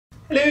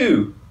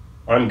Hello,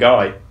 I'm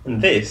Guy,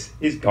 and this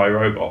is Guy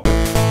Robot.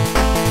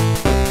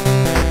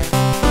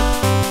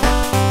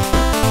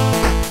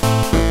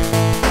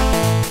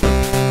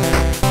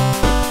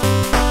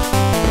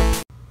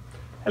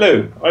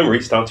 Hello, I'm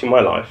restarting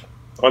my life.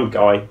 I'm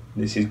Guy,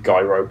 this is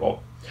Guy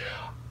Robot.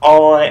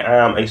 I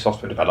am a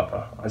software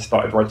developer. I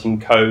started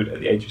writing code at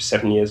the age of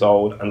 7 years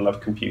old and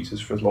loved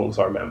computers for as long as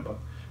I remember.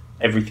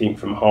 Everything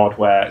from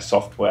hardware,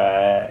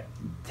 software,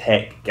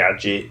 tech,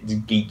 gadgets,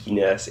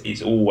 geekiness,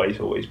 it's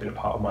always been a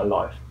part of my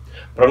life.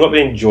 But I've not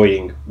been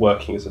enjoying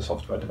working as a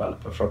software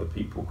developer for other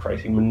people,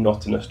 creating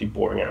monotonously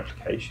boring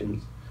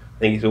applications. I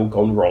think it's all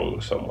gone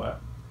wrong somewhere.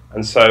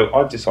 And so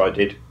I've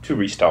decided to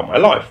restart my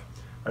life.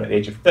 And at the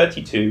age of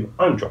 32,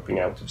 I'm dropping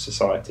out of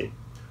society.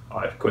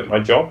 I've quit my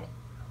job,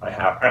 I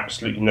have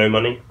absolutely no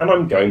money, and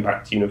I'm going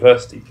back to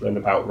university to learn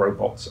about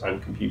robots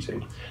and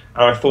computing.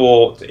 And I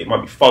thought it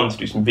might be fun to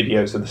do some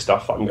videos of the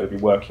stuff that I'm going to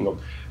be working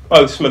on.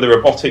 Both some of the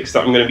robotics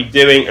that I'm going to be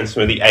doing and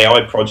some of the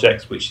AI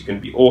projects, which are going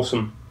to be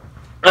awesome.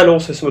 And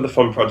also some of the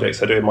fun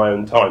projects I do in my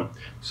own time.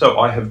 So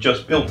I have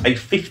just built a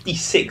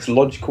 56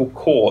 logical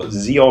core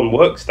Xeon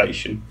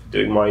workstation for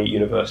doing my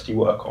university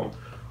work on.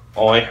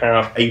 I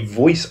have a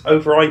voice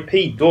over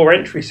IP door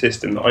entry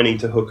system that I need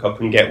to hook up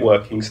and get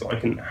working so that I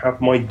can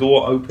have my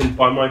door opened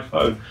by my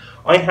phone.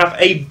 I have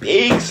a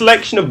big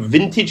selection of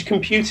vintage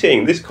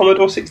computing. This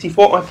Commodore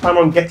 64 I plan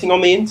on getting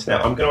on the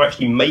internet. I'm going to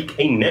actually make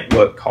a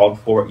network card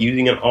for it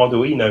using an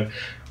Arduino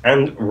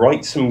and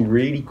write some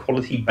really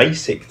quality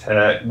BASIC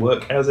to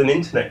work as an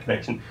internet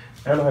connection.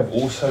 And I've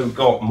also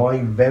got my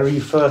very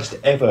first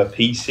ever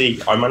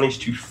PC. I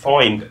managed to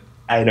find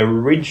an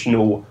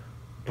original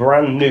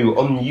brand new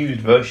unused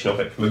version of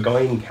it from a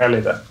guy in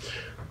Canada.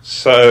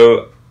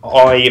 So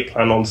I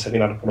plan on setting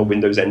that up on a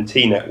Windows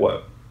NT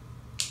network.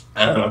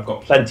 And I've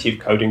got plenty of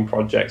coding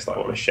projects that I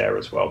want to share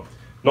as well.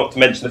 Not to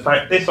mention the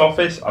fact this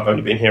office, I've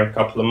only been here a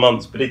couple of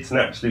months, but it's an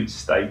absolute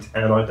state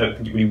and I don't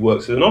think it really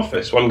works as an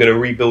office. So I'm going to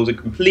rebuild a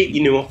completely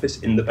new office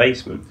in the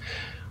basement.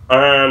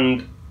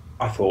 And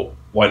I thought,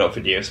 why not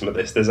video some of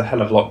this? There's a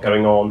hell of a lot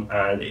going on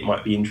and it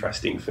might be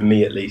interesting for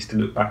me at least to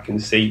look back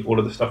and see all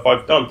of the stuff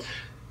I've done.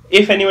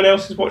 If anyone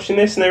else is watching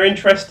this and they're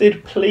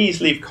interested, please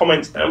leave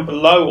comments down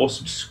below or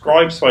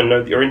subscribe so I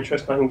know that you're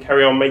interested and I can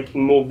carry on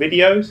making more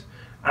videos.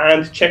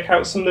 And check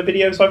out some of the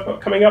videos I've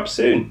got coming up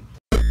soon.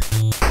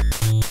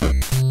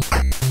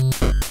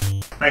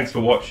 Thanks for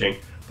watching.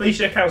 Please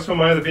check out some of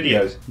my other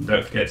videos and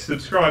don't forget to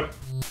subscribe.